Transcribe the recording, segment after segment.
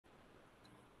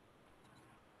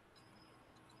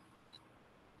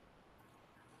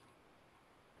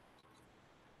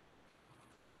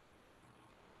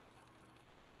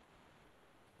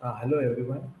Hello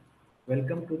everyone.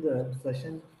 Welcome to the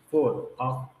session 4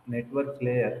 of Network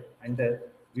Layer under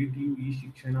VTU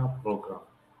e-Shikshana program.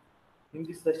 In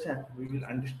this session, we will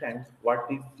understand what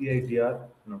is CIDR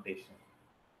notation.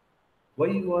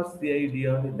 Why was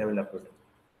CIDR developed?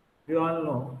 We all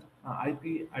know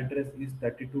IP address is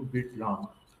 32-bit long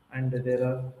and there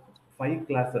are 5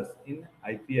 classes in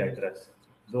IP address.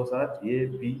 Those are A,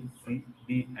 B, C,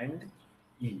 D and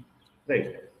E.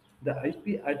 Right. The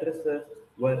IP addresses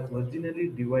were originally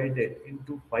divided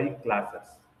into 5 classes.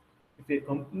 If a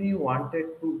company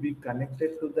wanted to be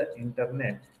connected to the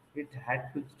internet, it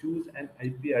had to choose an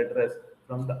IP address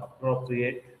from the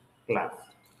appropriate class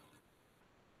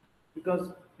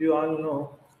because you all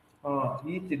know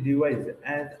each device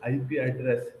has IP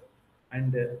address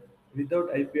and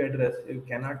without IP address you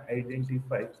cannot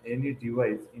identify any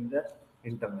device in the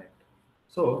internet.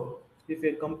 So if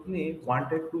a company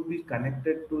wanted to be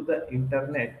connected to the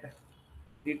internet,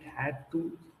 it had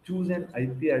to choose an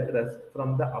IP address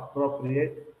from the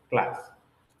appropriate class.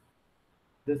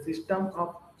 The system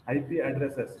of IP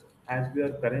addresses, as we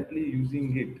are currently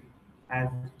using it, has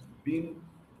been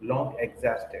long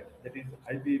exhausted. That is,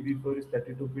 IPv4 is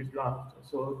 32-bit long,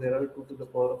 so there are 2 to the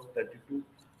power of 32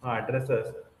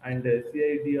 addresses, and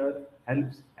CIDR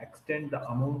helps extend the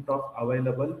amount of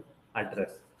available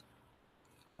address.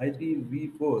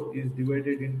 IPv4 is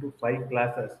divided into 5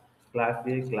 classes: Class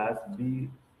A, Class B,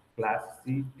 Class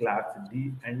C, Class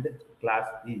D, and Class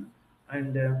E.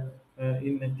 And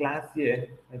in Class A,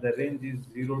 the range is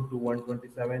 0 to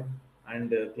 127,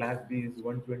 and Class B is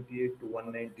 128 to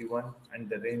 191, and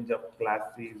the range of Class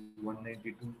C is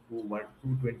 192 to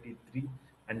 223,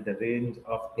 and the range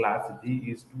of Class D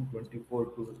is 224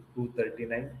 to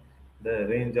 239. The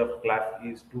range of Class E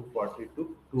is 240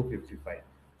 to 255.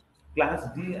 Class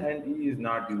D and E is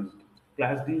not used.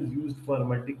 Class D is used for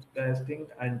multicasting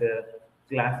and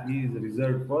Class E is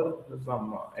reserved for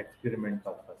some experiment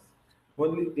purpose.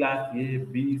 Only Class A,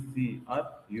 B, C are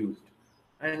used.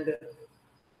 And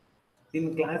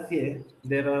in Class A,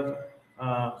 there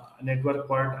are network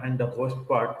part and the host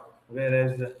part,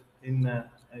 whereas in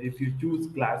if you choose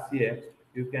Class A,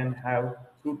 you can have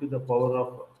 2 to the power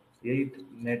of 8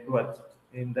 networks.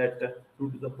 In that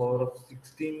 2 to the power of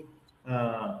 16,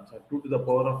 2 to the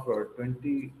power of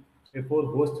 24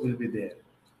 hosts will be there.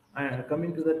 And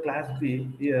coming to the Class B,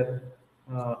 here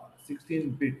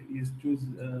 16-bit is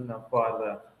chosen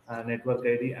for network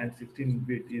ID and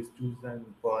 16-bit is chosen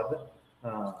for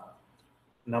the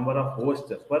number of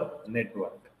hosts per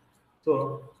network.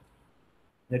 So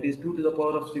that is 2 to the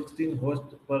power of 16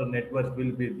 hosts per network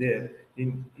will be there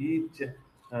in each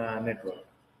network.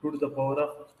 2 to the power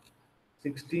of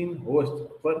 16 hosts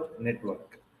per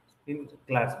network in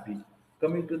class B.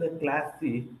 Coming to the class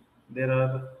C, there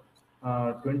are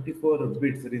 24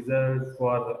 bits reserved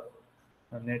for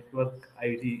network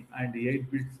ID and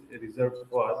 8 bits reserved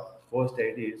for host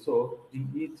ID. So in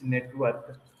each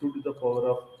network, 2 to the power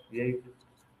of 8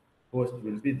 host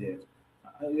will be there.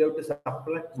 You have to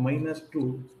subtract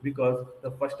 -2 because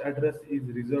the first address is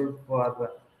reserved for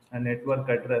a network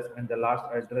address and the last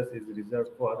address is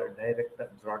reserved for a direct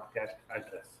broadcast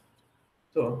address.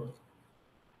 So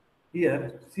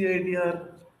here, CIDR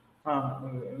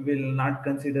will not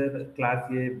consider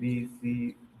class A, B,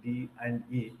 C, D, and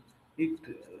E. It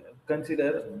consider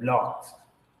blocks.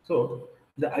 So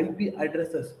the IP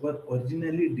addresses were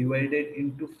originally divided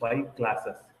into 5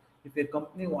 classes. If a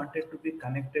company wanted to be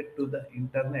connected to the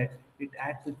internet, it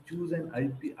had to choose an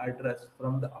IP address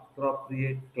from the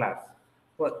appropriate class.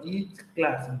 For each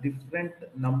class, different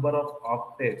number of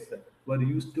octets were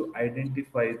used to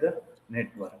identify the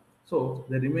network. So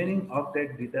the remaining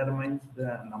octet determines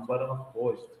the number of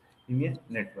hosts in a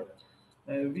network.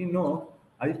 We know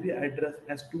IP address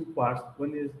has 2 parts.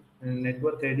 One is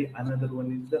network ID, another one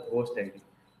is the host ID.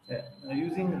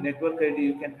 Using network ID,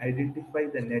 you can identify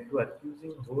the network.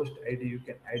 Using host ID, you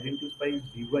can identify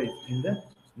device in the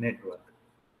network.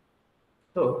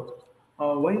 So,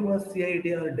 why was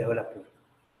CIDR developed?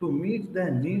 To meet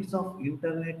the needs of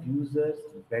internet users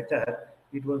better,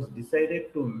 it was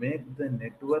decided to make the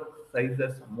network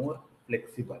sizes more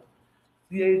flexible.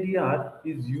 CIDR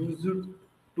is used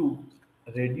to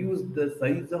reduce the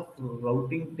size of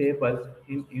routing tables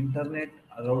in internet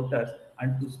routers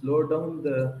and to slow down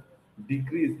the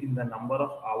decrease in the number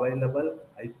of available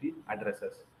IP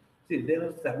addresses. See, there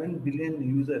are 7 billion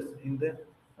users in the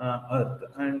Earth,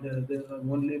 and there are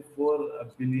only 4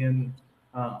 billion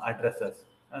addresses.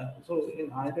 So,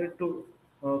 in order to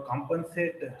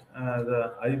compensate the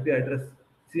IP address,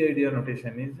 CIDR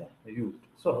notation is used.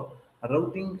 So,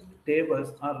 routing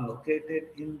tables are located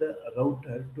in the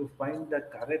router to find the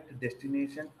correct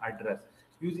destination address.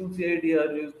 Using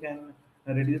CIDR, you can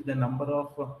reduce the number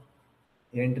of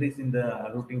entries in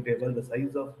the routing table. The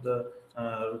size of the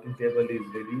routing table is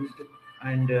reduced,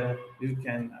 and you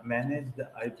can manage the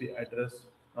IP address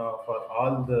for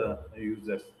all the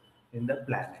users in the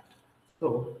planet.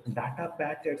 So data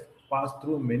packets pass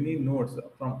through many nodes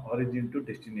from origin to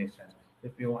destination.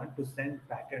 If you want to send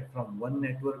packet from one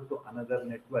network to another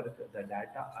network, the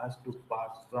data has to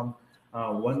pass from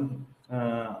one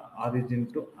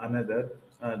origin to another,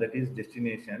 that is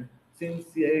destination. Since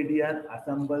CIDR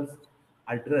assembles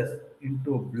address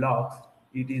into blocks,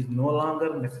 it is no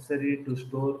longer necessary to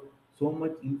store so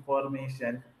much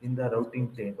information in the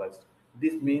routing tables.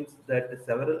 This means that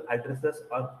several addresses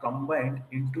are combined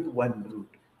into one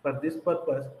route. For this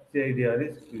purpose, CIDR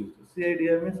is used.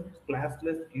 CIDR means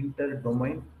classless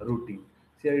inter-domain routing.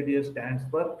 CIDR stands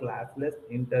for classless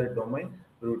inter-domain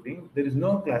routing. There is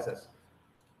no classes.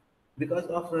 Because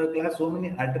of class, so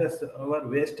many addresses were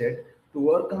wasted.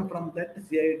 To overcome from that,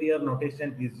 CIDR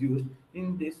notation is used.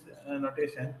 In this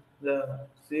notation, the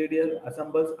CIDR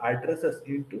assembles addresses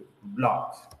into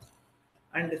blocks.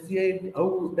 And CID,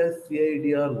 how does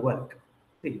CIDR work?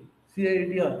 See,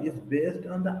 CIDR is based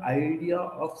on the idea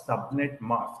of subnet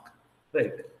mask,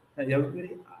 right?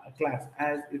 Every class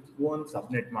has its own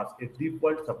subnet mask. A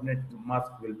default subnet mask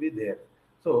will be there.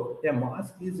 So a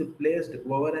mask is placed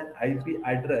over an IP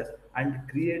address and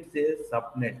creates a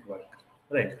subnetwork,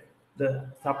 right? The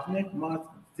subnet mask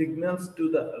signals to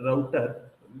the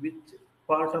router which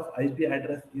part of IP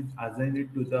address is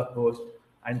assigned to the host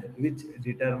and which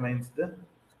determines the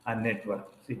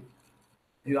network. See,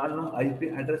 you all know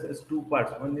IP address has two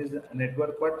parts. One is a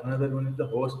network part, another one is the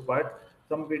host part.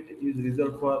 Some bit is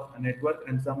reserved for a network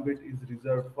and some bit is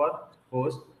reserved for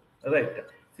host. Right.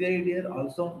 CIDR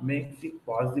also makes it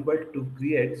possible to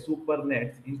create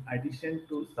supernets in addition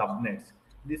to subnets.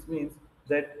 This means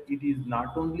that it is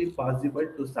not only possible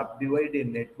to subdivide a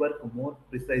network more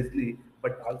precisely,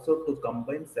 but also to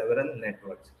combine several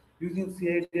networks. Using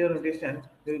CIDR notation,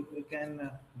 you can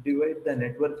divide the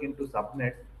network into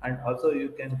subnets, and also you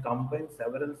can combine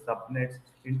several subnets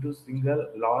into single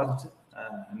large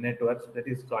networks, that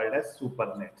is called as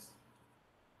supernets.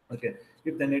 Okay,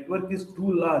 if the network is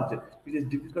too large, it is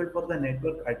difficult for the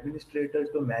network administrator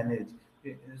to manage.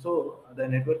 So the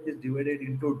network is divided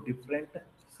into different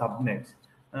subnets.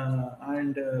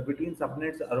 And between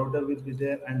subnets, a router will be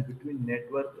there, and between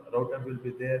network, a router will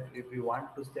be there. If you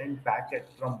want to send packet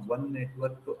from one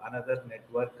network to another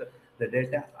network, the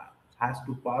data has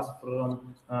to pass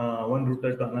from one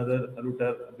router to another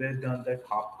router. Based on that,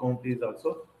 hop count is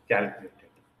also calculated.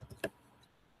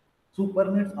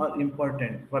 Supernets are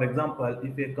important. For example,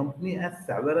 if a company has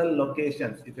several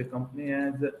locations, if a company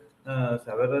has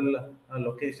several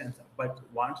locations but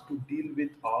wants to deal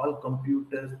with all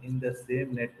computers in the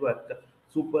same network,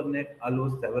 Supernet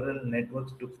allows several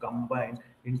networks to combine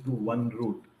into one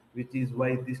route, which is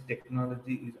why this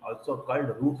technology is also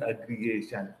called route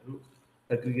aggregation. Route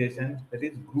aggregation, that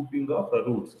is grouping of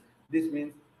routes. This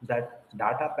means that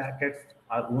data packets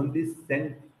are only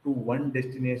sent to one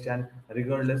destination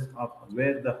regardless of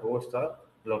where the hosts are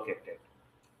located.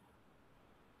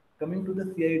 Coming to the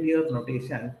CIDR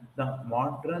notation, the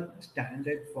modern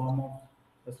standard form of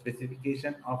the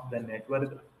specification of the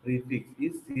network prefix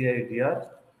is CIDR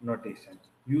notation,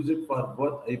 used for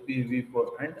both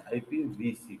IPv4 and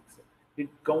IPv6. It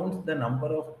counts the number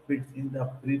of bits in the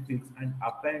prefix and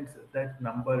appends that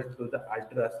number to the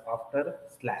address after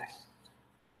slash.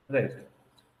 Right.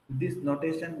 This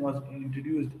notation was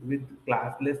introduced with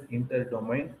classless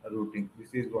inter-domain routing.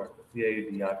 This is what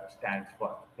CIDR stands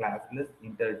for, classless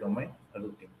inter-domain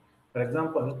routing. For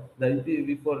example, the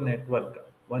IPv4 network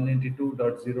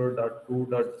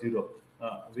 192.0.2.0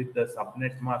 with the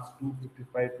subnet mask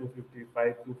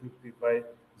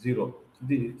 255.255.255.0.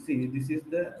 See, this is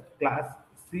the class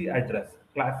C address,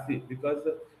 class C, because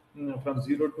from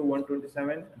 0 to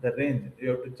 127, the range,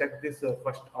 you have to check this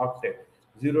first octet.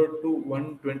 0 to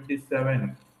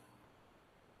 127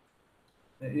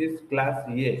 is class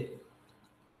A.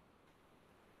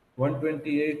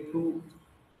 128 to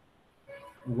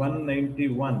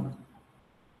 191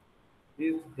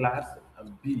 is class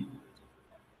B.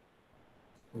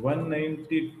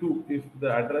 192, if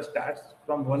the address starts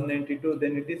from 192,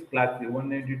 then it is class C.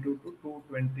 192 to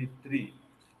 223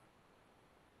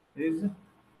 is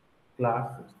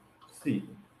class C.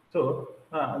 So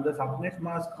the subnet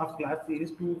mask of class C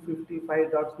is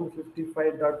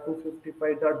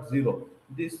 255.255.255.0.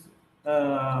 This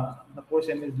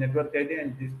portion is network ID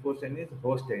and this portion is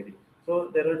host ID. So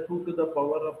there are 2 to the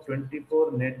power of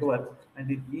 24 networks, and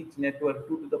in each network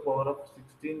 2 to the power of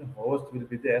 16 hosts will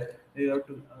be there. You have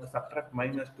to subtract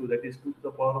minus 2, that is 2 to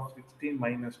the power of 16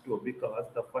 minus 2, because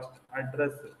the first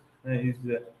address is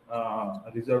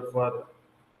reserved for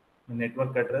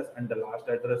network address, and the last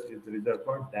address is reserved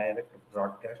for direct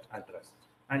broadcast address,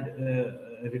 and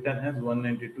written as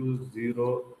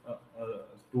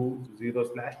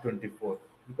 192.0.20/24,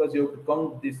 because you have to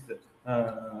count this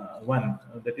one,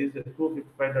 that is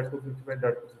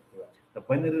 255.255.255. The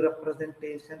binary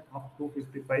representation of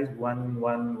 255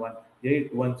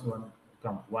 8 ones, one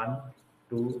come 1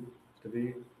 2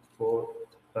 3 4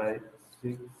 5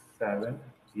 6 7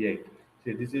 8.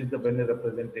 See, this is the binary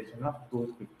representation of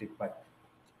 255.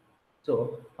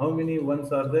 So how many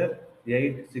ones are there?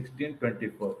 8, 16,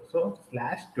 24. So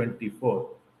slash 24.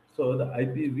 So the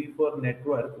IPv4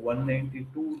 network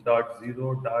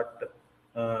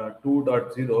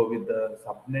 192.0.2.0 with the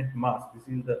subnet mask. This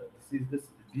is the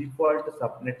default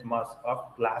subnet mask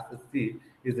of class C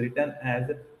is written as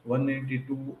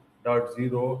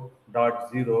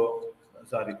 192.0.0,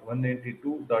 sorry,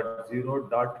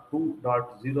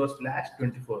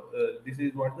 192.0.2.0/24. This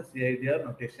is what the CIDR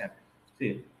notation.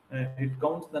 See, it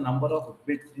counts the number of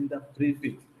bits in the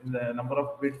prefix. The number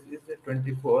of bits is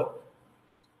 24.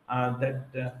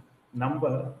 That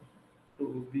number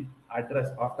to be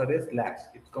addressed after a slash.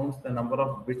 It counts the number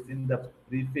of bits in the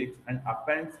prefix and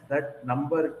appends that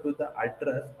number to the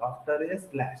address after a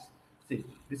slash. See,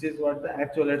 this is what the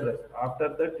actual address. After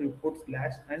that, you put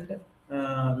slash and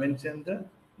mention the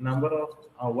number of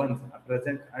ones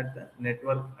present at the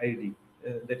network ID.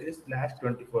 That is slash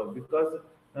 24, because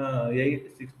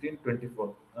 8, 16,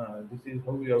 24. This is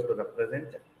how we have to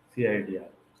represent CIDR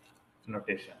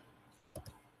notation.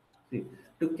 See,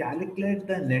 to calculate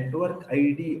the network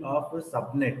ID of a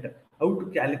subnet, how to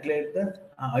calculate the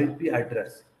IP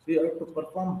address? We have to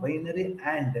perform binary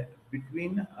AND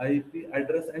between IP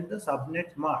address and the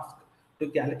subnet mask to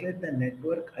calculate the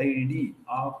network ID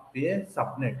of a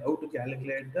subnet. How to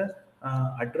calculate the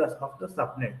address of the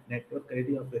subnet, network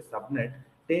ID of a subnet?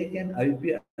 Take an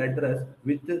IP address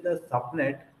with the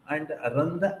subnet and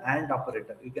run the AND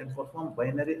operator. You can perform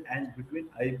binary AND between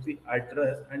IP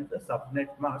address and the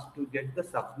subnet mask to get the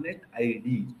subnet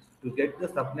ID. To get the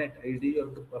subnet ID, you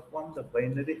have to perform the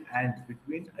binary AND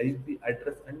between IP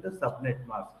address and the subnet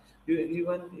mask.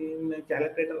 Even in a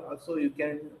calculator also you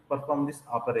can perform this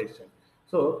operation.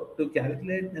 So to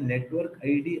calculate the network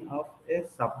ID of a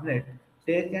subnet,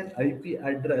 take an IP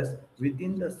address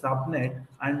within the subnet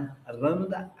and run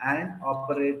the AND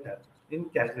operator in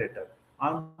calculator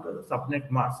on the subnet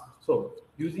mask. So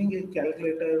using a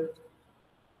calculator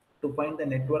to find the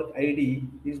network ID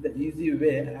is the easy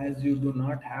way, as you do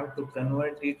not have to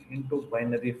convert it into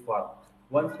binary form.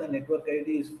 Once the network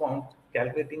ID is found,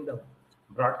 calculating the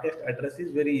broadcast address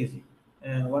is very easy.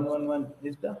 111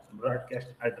 is the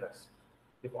broadcast address.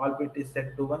 If all bit is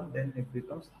set to 1, then it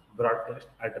becomes broadcast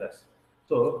address.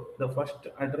 So the first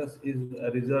address is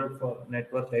reserved for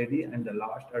network ID and the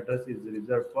last address is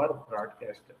reserved for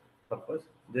broadcast purpose.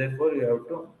 Therefore, you have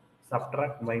to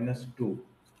subtract minus 2.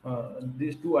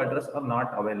 These two addresses are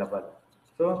not available.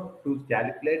 So to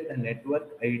calculate the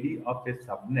network ID of a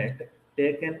subnet,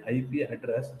 take an IP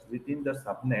address within the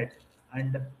subnet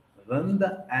and run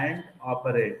the AND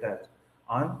operator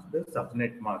on the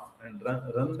subnet mask, and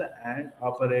run the AND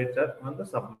operator on the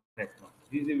subnet mask.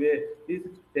 Easy way is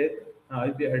take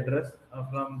IP address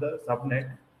from the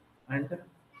subnet and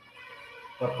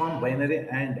perform binary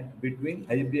AND between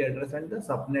IP address and the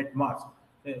subnet mask.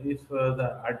 If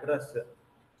the address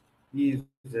is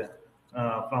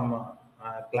from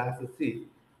class C,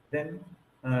 then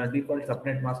default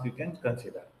subnet mask you can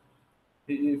consider.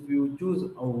 If you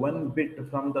choose one bit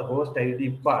from the host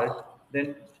ID part,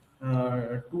 then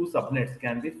two subnets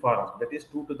can be formed. That is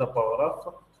 2 to the power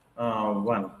of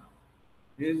 1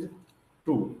 is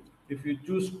 2. If you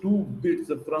choose two bits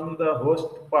from the host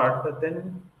part,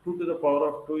 then 2 to the power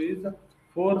of 2 is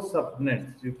 4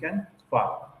 subnets you can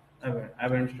form.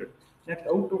 I've understood. Next,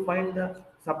 how to find the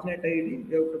subnet ID?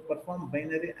 You have to perform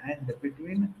binary AND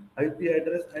between IP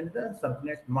address and the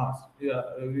subnet mask.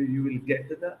 You will get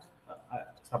the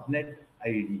subnet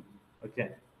ID.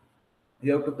 Okay.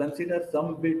 You have to consider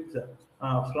some bits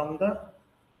from the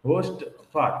host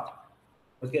part.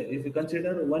 Okay, if you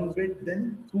consider one bit,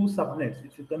 then two subnets.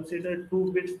 If you consider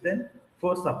two bits, then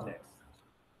four subnets.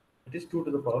 It is 2 to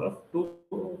the power of 2,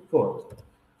 4.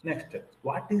 Next,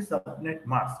 what is subnet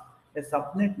mask? A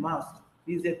subnet mask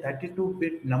is a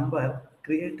 32-bit number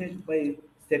created by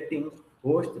setting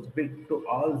host bit to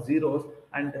all zeros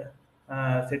and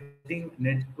setting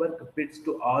network bits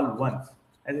to all ones.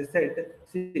 As I said,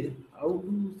 see how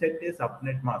to set a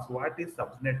subnet mask. What is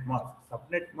subnet mask?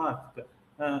 Subnet mask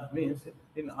means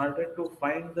in order to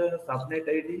find the subnet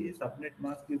ID, subnet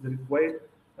mask is required,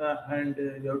 and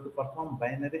you have to perform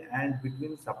binary and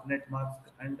between subnet mask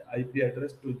and IP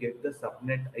address to get the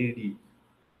subnet ID.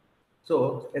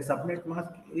 So a subnet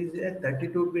mask is a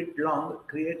 32-bit long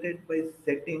created by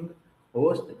setting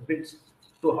host bits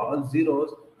to all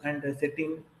zeros and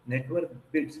setting network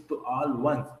bits to all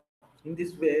ones. In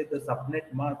this way, the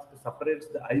subnet mask separates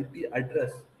the IP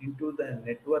address into the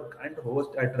network and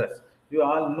host address. You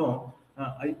all know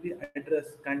IP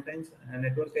address contains a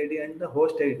network ID and the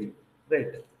host ID,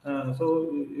 right? So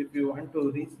if you want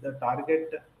to reach the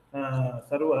target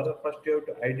server, first you have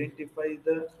to identify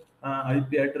the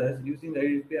IP address. Using the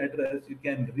IP address, you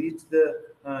can reach the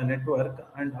network,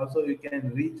 and also you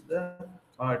can reach the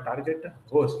target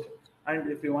host.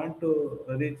 And if you want to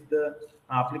reach the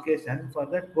application, for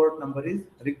that port number is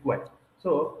required.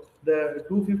 So the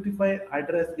 255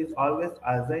 address is always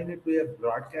assigned to a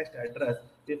broadcast address.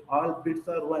 If all bits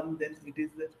are 1, then it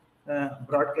is the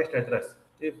broadcast address.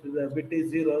 If the bit is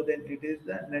 0, then it is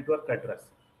the network address.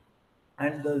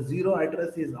 And the zero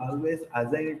address is always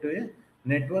assigned to a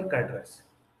network address.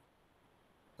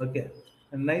 Okay,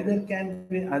 and neither can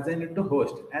be assigned to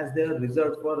host as they are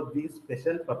reserved for these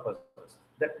special purposes.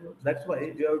 That's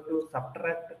why you have to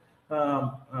subtract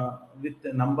with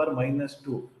the number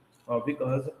 -2,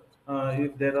 because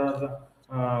if there are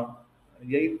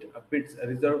 8 bits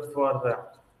reserved for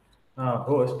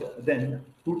host, then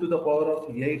 2 to the power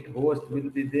of 8 host will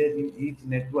be there in each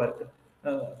network.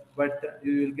 But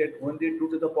you will get only 2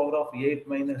 to the power of 8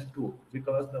 minus 2,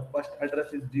 because the first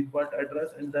address is default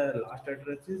address and the last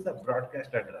address is a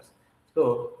broadcast address.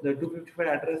 So the 255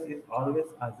 address is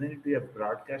always assigned to a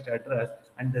broadcast address,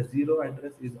 and the 0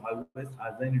 address is always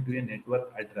assigned to a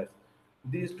network address.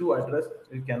 These two address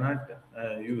you cannot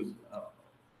use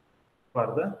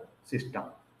for the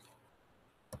system.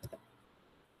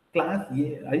 Class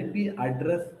A IP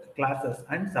address classes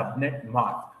and subnet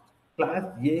mask. Class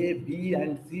A, B,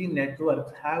 and C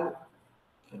networks have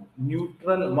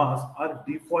neutral mask or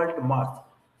default mask.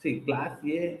 See, Class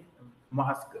A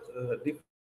mask,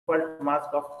 default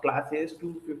mask of Class A is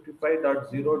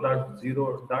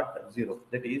 255.0.0.0.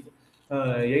 That is,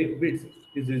 8 bits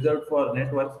is reserved for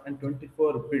networks and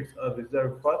 24 bits are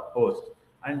reserved for hosts.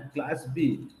 And Class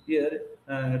B here,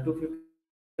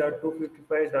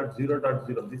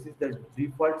 255.255.0.0. This is the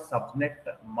default subnet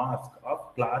mask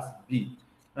of Class B.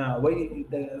 Why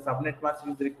the subnet mask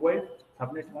is required?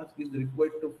 Subnet mask is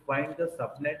required to find the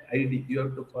subnet ID. You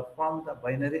have to perform the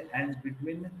binary and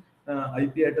between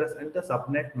IP address and the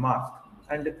subnet mask.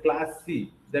 And Class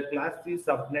C, the Class C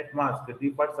subnet mask, the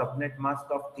default subnet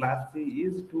mask of Class C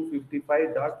is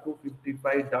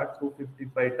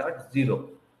 255.255.255.0.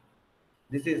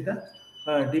 This is the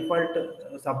default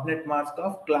subnet mask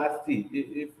of Class C.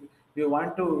 If you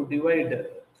want to divide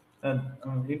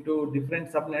into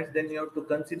different subnets, then you have to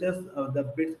consider the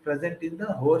bits present in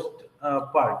the host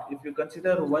part. If you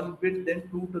consider one bit, then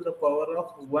 2 to the power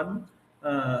of 1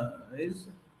 is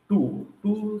 2.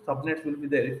 2 subnets will be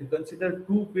there. If you consider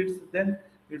 2 bits, then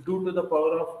 2 to the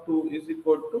power of 2 is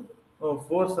equal to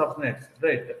 4 subnets,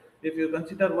 right? If you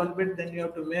consider one bit, then you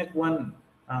have to make one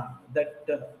that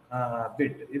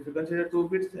bit. If you consider 2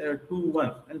 bits, 2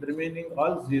 1, and remaining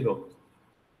all 0.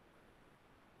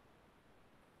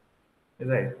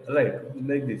 Right, right,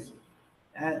 like this.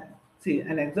 And see,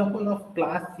 an example of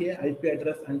Class A IP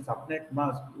address and subnet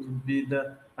mask would be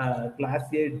the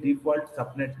Class A default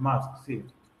subnet mask. See,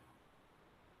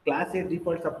 Class A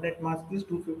default subnet mask is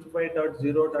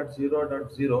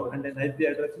 255.0.0.0, and an IP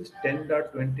address is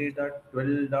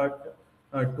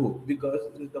 10.20.12.2, because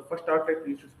this is the first object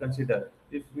you should consider.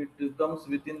 If it comes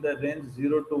within the range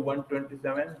 0 to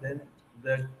 127, then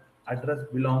the address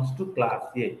belongs to Class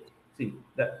A. See,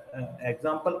 the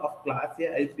example of Class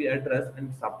A IP address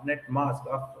and subnet mask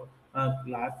of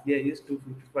Class A is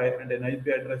 255, and an IP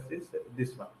address is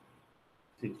this one.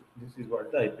 See, this is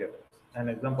what the IP address. An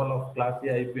example of Class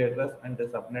A IP address and the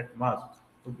subnet mask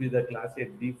would be the Class A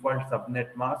default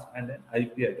subnet mask and an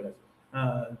IP address.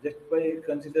 Just by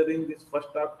considering this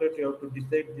first octet, you have to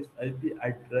decide this IP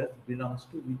address belongs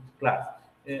to which class.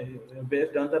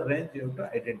 Based on the range, you have to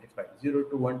identify 0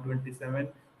 to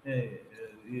 127.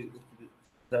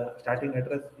 The starting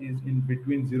address is in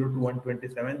between 0 to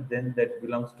 127, then that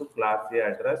belongs to Class A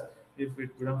address. If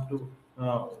it belongs to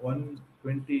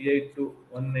 128 to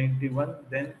 191,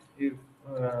 then if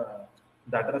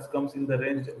the address comes in the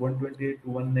range 128 to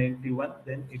 191,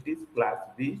 then it is Class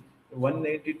B.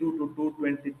 192 to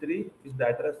 223, if the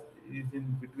address is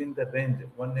in between the range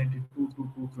 192 to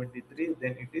 223,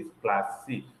 then it is class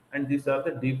C. And these are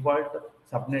the default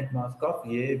subnet mask of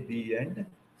A, B, and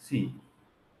C.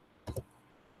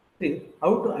 See,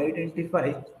 how to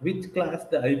identify which class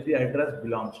the IP address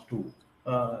belongs to.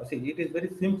 See, it is very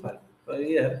simple.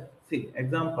 Here, see,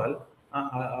 example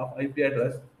of IP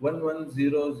address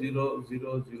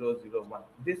 11000001.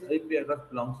 This IP address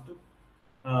belongs to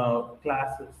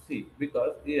class C,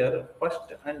 because here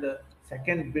first and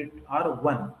second bit are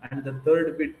 1 and the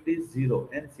third bit is 0,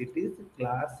 hence it is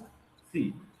class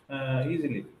C.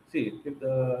 Easily. See, if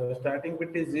the starting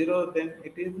bit is 0, then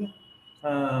it is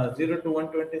 0 to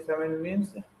 127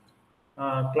 means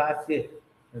class A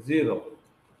 0.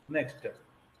 Next,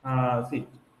 see,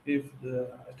 if the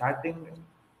starting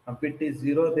bit is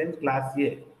 0, then class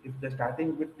A. If the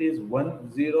starting bit is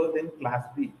 1 0, then class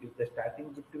B. If the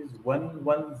starting bit is 1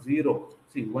 1 0,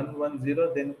 see, 1 1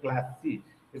 0, then class C.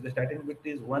 If the starting bit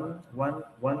is 1 1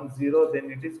 1 0,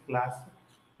 then it is class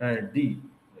D.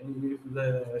 If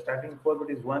the starting four bit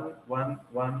is 1 1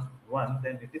 1 1,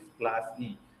 then it is class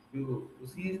E. You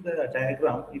see the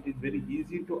diagram, it is very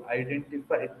easy to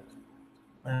identify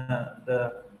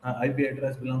the IP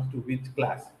address belongs to which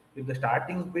class. If the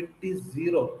starting bit is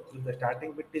 0, if the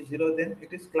starting bit is 0, then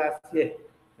it is class A.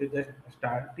 If the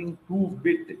starting 2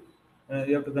 bit,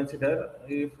 you have to consider,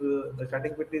 if the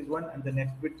starting bit is 1 and the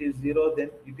next bit is 0,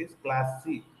 then it is class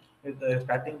C. If the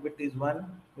starting bit is 1,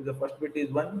 if the first bit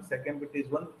is 1, second bit is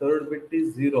 1, third bit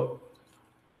is 0.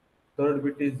 Third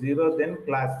bit is 0, then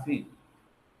class C.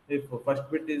 If first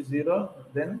bit is 0,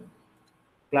 then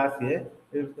class A.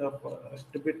 If the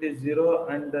first bit is 0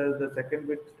 and the second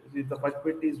bit, if the first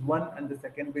bit is 1 and the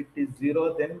second bit is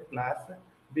 0, then class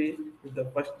B. If the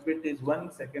first bit is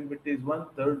 1, second bit is 1,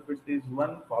 third bit is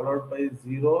 1, followed by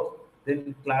 0,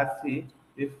 then class C.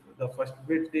 If the first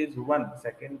bit is 1,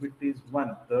 second bit is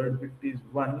 1, third bit is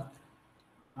 1,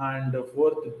 and the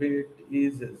fourth bit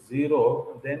is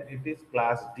 0, then it is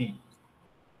class D.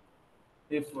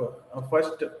 If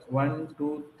first 1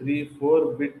 2 3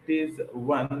 4 bit is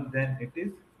 1, then it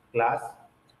is class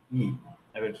E.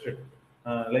 I will should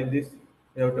like this.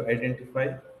 You have to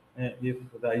identify if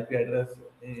the IP address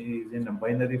is in a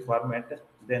binary format,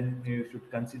 then you should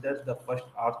consider the first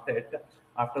octet.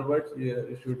 Afterwards,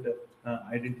 you should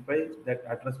identify that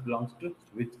address belongs to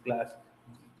which class.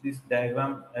 This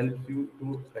diagram helps you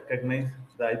to recognize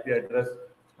the IP address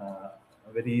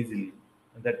very easily.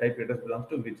 That IP address belongs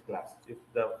to which class. If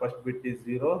the first bit is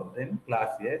 0, then class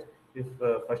A. If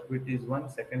first bit is 1,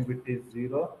 second bit is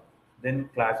 0, then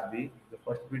class B. The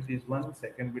first bit is 1,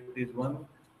 second bit is 1,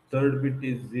 third bit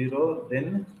is 0,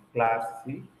 then class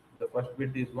C. The first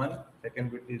bit is 1,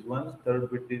 second bit is 1, third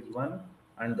bit is 1,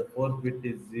 and the fourth bit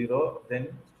is 0, then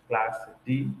class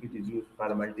D. It is used for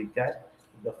multicast.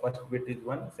 The first bit is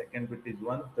 1, second bit is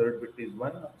 1, third bit is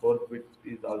 1, fourth bit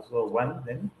is also 1,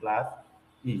 then class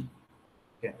E.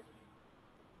 Okay.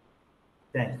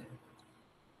 Thanks.